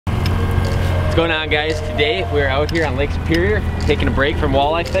What's going on, guys? Today we're out here on Lake Superior taking a break from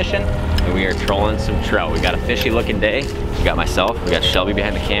walleye fishing and we are trolling some trout. We got a fishy looking day. We got myself, we got Shelby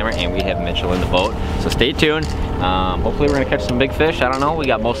behind the camera, and we have Mitchell in the boat. So stay tuned. Hopefully we're gonna catch some big fish. I don't know, we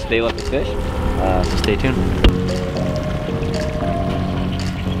got most of the day left to fish. So stay tuned.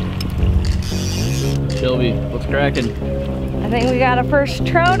 Shelby, what's cracking? I think we got a first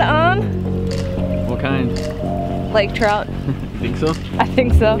trout on. What kind? Lake trout. Think so? I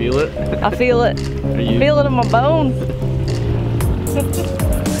think so. Feel it? I feel it. You... Feel it in my bones.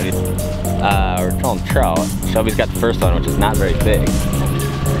 We're trolling trout. Shelby's got the first one, which is not very big.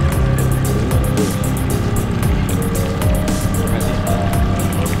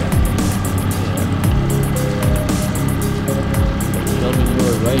 Shelby's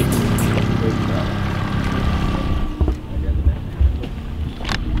going right.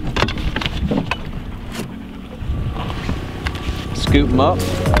 Scoop them up.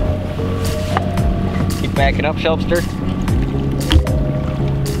 Keep backing up, Shelbster.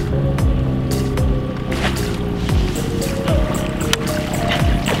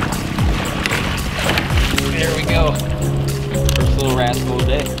 There we go. First little rascal of the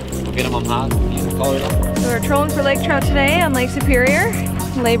day. We'll get them on hot. Color them. So we're trolling for lake trout today on Lake Superior,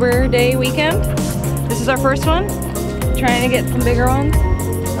 Labor Day weekend. This is our first one. Trying to get some bigger ones.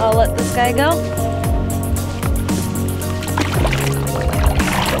 I'll let this guy go.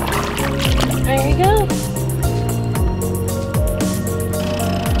 There you go.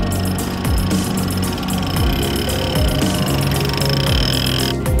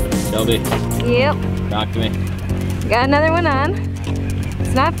 Shelby. Yep. Talk to me. Got another one on.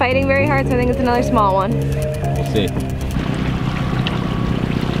 It's not fighting very hard, so I think it's another small one. We'll see.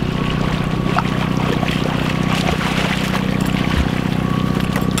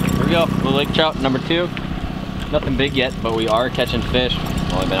 Here we go. Little lake trout number 2. Nothing big yet, but we are catching fish.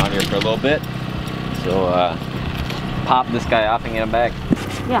 We've only been out here for a little bit. So pop this guy off and get him back.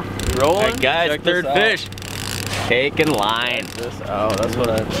 Yeah. Rolling. All right, guys, check third fish. Taking line. Oh, that's what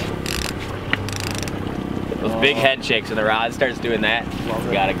I... Those big head shakes when the rod starts doing that.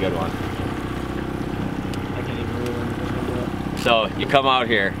 We got a good one. I can't even really remember. So you come out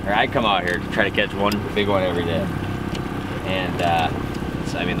here, or I come out here to try to catch one big one every day. And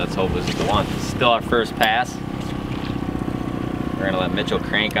so, I mean, let's hope this is the one. It's still our first pass. We're gonna let Mitchell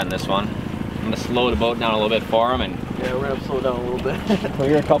crank on this one. I'm gonna slow the boat down a little bit for him and Yeah, we're gonna slow down a little bit.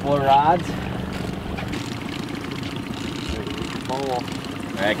 clear a couple of rods. Ball. All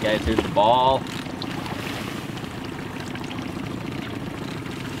right, guys, here's the ball.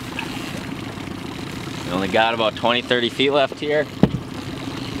 We only got about 20-30 feet left here.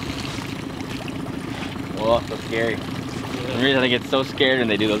 Whoa, so scary. The reason I get so scared when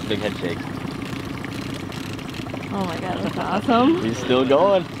they do those big head shakes. Oh my god, that's awesome. He's still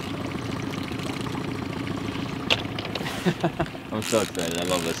going. I'm so excited. I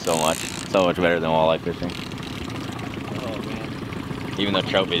love this so much. So much better than walleye fishing. Oh man. Even though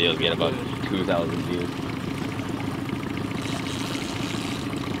trout videos get about 2,000 views.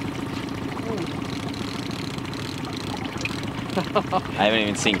 I haven't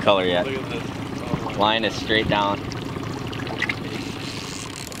even seen color yet. Look at this. Oh, Line is straight down.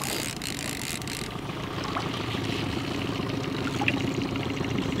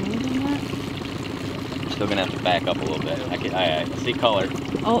 Still gonna have to back up a little bit. I see color.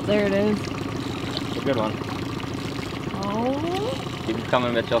 Oh, there it is. It's a good one. Oh. Keep them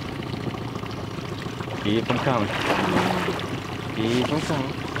coming, Mitchell. Keep them coming. Keep them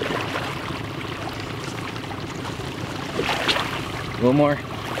coming. One more.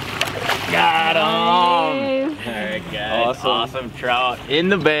 Got him! Nice. Alright, guys. Awesome trout in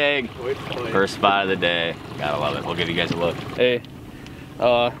the bag. First spot of the day. Gotta love it. We'll give you guys a look. Hey,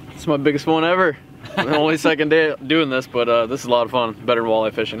 it's my biggest one ever. Only second day doing this, but this is a lot of fun. Better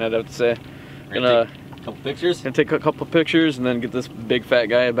walleye fishing, I'd have to say. Gonna take a couple pictures. Gonna take a couple pictures and then get this big fat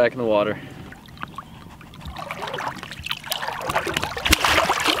guy back in the water.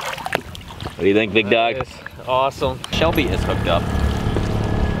 What do you think, big dog? Nice. Awesome. Shelby is hooked up.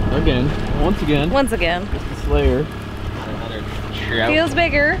 Again, once again. Once again. It's the Slayer. Another trout. Feels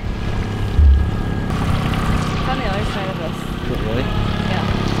bigger. It's on the other side of this. Really? Yeah.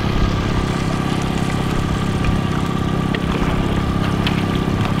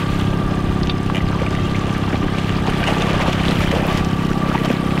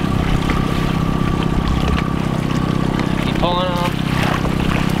 Keep pulling on.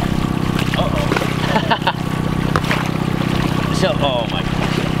 Uh-oh. So, oh my gosh.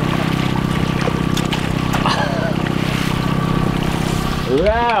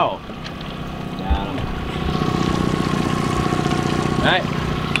 Wow. Got him.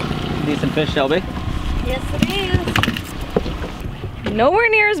 Decent fish, Shelby. Yes, it is. Nowhere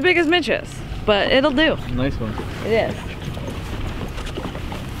near as big as Mitch's, but it'll do. Nice one. It is.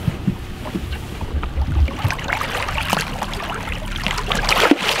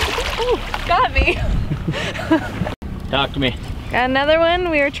 Ooh, got me. Talk to me. Got another one.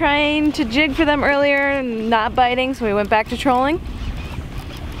 We were trying to jig for them earlier, not biting, so we went back to trolling.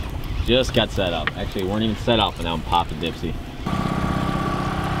 Just got set up. Actually, weren't even set up, and that one popped a dipsy.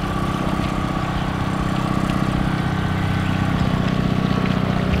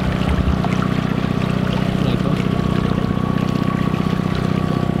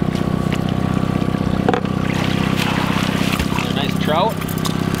 Nice trout.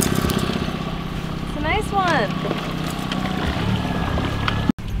 It's a nice one.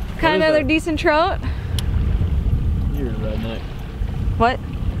 Caught another decent trout. You're a redneck. What?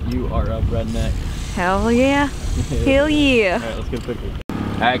 You are a redneck. Hell yeah. Hell yeah. Alright, let's get a picture.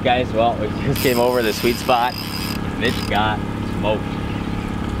 Alright guys, well, we just came over the sweet spot. Mitch got smoked.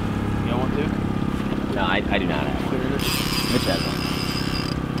 You got one too? No, I do not have one. Mitch has one.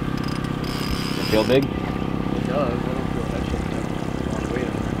 Does it feel big? It does. I don't feel that shit. A lot of weight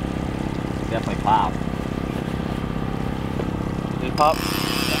on it. Definitely pop. Did it pop?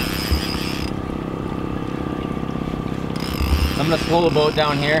 I'm gonna slow the boat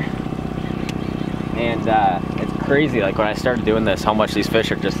down here. And it's crazy, like when I started doing this, how much these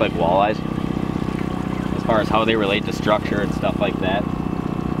fish are just like walleyes. As far as how they relate to structure and stuff like that.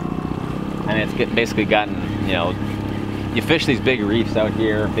 And it's basically gotten, you know, you fish these big reefs out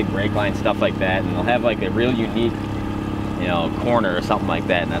here, big break line, stuff like that, and they'll have like a real unique, you know, corner or something like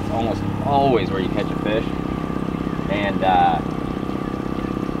that, and that's almost always where you catch a fish. And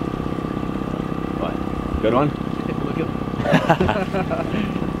what? Good one? Look at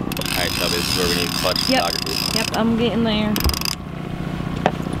Alright, Shelby, this is where we need clutch photography. Yep, I'm getting there.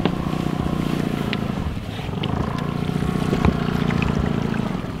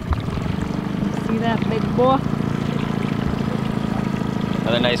 See that big boy?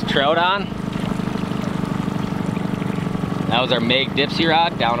 Another nice trout on. That was our Meg Dipsy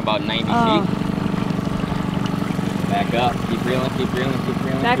rod, down about 90 feet. Back up, keep reeling, keep reeling, keep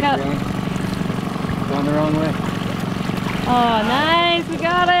reeling. Back up. Reeling. Going the wrong way. Oh, nice, we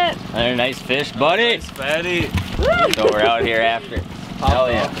got it. Another nice fish, buddy. nice fatty. So we're out here after. Hell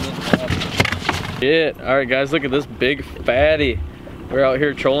yeah. Shit. Alright guys, look at this big fatty. We're out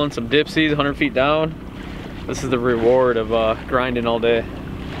here trolling some dipsies 100 feet down. This is the reward of grinding all day.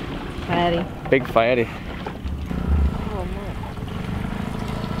 Fatty. Big fatty. Oh, man.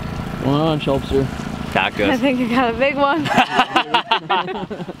 Come on, Shelby. Talk to I us. think you got a big one.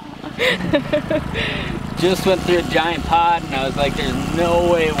 Just went through a giant pod and I was like, there's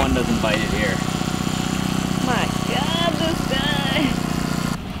no way one doesn't bite it here. My God, this guy.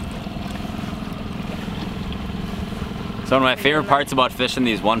 So one of my favorite parts about fishing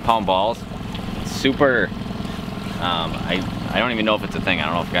these 1 pound balls, it's super, I don't even know if it's a thing. I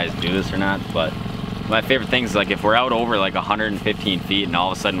don't know if you guys do this or not, but my favorite thing is like if we're out over like 115 feet and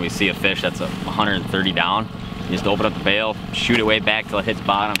all of a sudden we see a fish that's 130 down, you just open up the bail, shoot it way back till it hits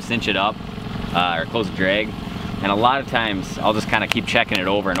bottom, cinch it up, or close the drag. And a lot of times I'll just kind of keep checking it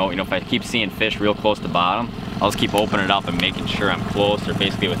over and over. You know, if I keep seeing fish real close to bottom, I'll just keep opening it up and making sure I'm close or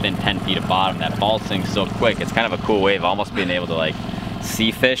basically within 10 feet of bottom. That ball sinks so quick. It's kind of a cool way of almost being able to like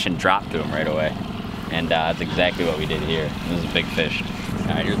see fish and drop to them right away. And that's exactly what we did here. This is a big fish. All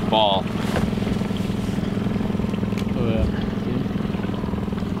right, here's the ball. Oh yeah.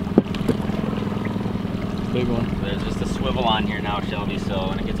 Big one. There's just a swivel on here now, Shelby, so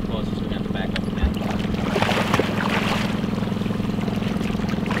when it gets closer, we're gonna have to back up again.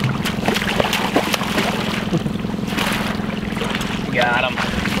 Got him.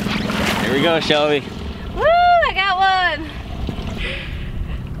 Here we go, Shelby. Woo, I got one.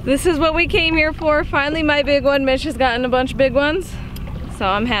 This is what we came here for. Finally, my big one. Mitch has gotten a bunch of big ones, so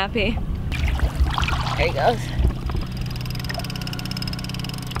I'm happy. There he goes.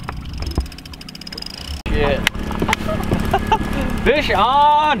 Shit. Fish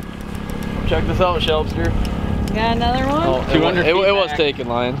on! Check this out, Shelbster. Got another one? Oh, 200 feet it was back. taken,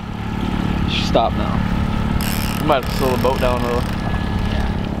 Lion. Stop now. We might have to slow the boat down a little.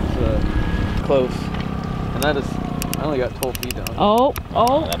 It's close. And that is, I only got 12 feet down. Oh,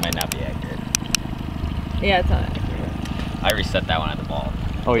 oh. That might not be accurate. Yeah, it's not. I reset that one at the ball.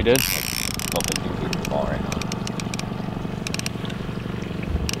 Oh, you did? About 15 feet from the ball right now.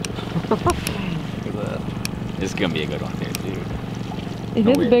 Look at that. This is gonna be a good one here, dude. If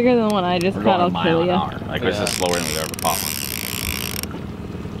No, it's we're- bigger than the one I just We're caught, going a I'll mile kill an you. hour. Like this Yeah. is slower than we've ever caught one.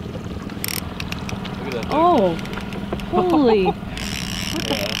 Look at that. Oh, holy.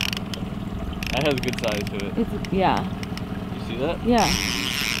 Yeah. That has a good size to it. It's, yeah. You see that? Yeah.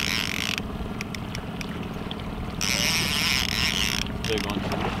 Big one.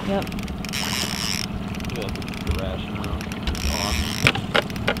 Yep. Look at the ration now. Awesome.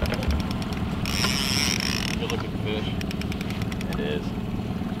 Good looking fish. It is.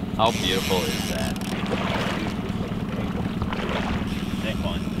 How beautiful is that? Thick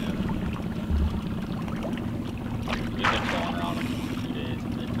one, too. We've been going around them for 2 days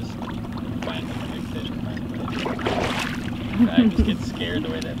and they're just finding big fish and finding big. I just get scared the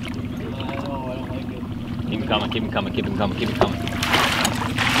way that. I know, I don't like it. Keep him coming, keep him coming, keep him coming, keep him coming.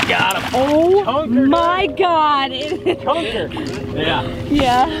 Got him! Oh Conquered my it. God! Conquer! Yeah.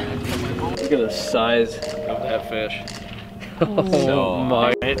 Yeah. Look at the size of that fish. So,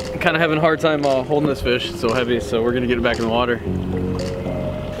 my. Kind of having a hard time holding this fish. It's so heavy, so we're gonna get it back in the water.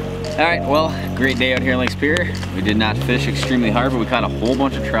 all right, well, great day out here in Lake Superior. We did not fish extremely hard, but we caught a whole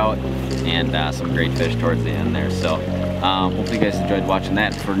bunch of trout and some great fish towards the end there. So hopefully you guys enjoyed watching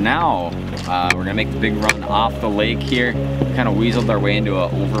that. For now, we're gonna make the big run off the lake here. Kind of weaseled our way into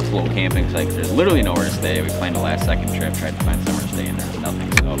an overflow camping site because there's literally nowhere to stay. We planned a last second trip, tried to find somewhere to stay and there's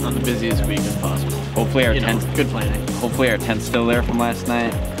nothing. So On the busiest week as possible. hopefully our tent's good planning. Hopefully our tent's still there from last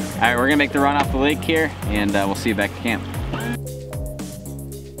night. All right, we're gonna make the run off the lake here and we'll see you back at camp.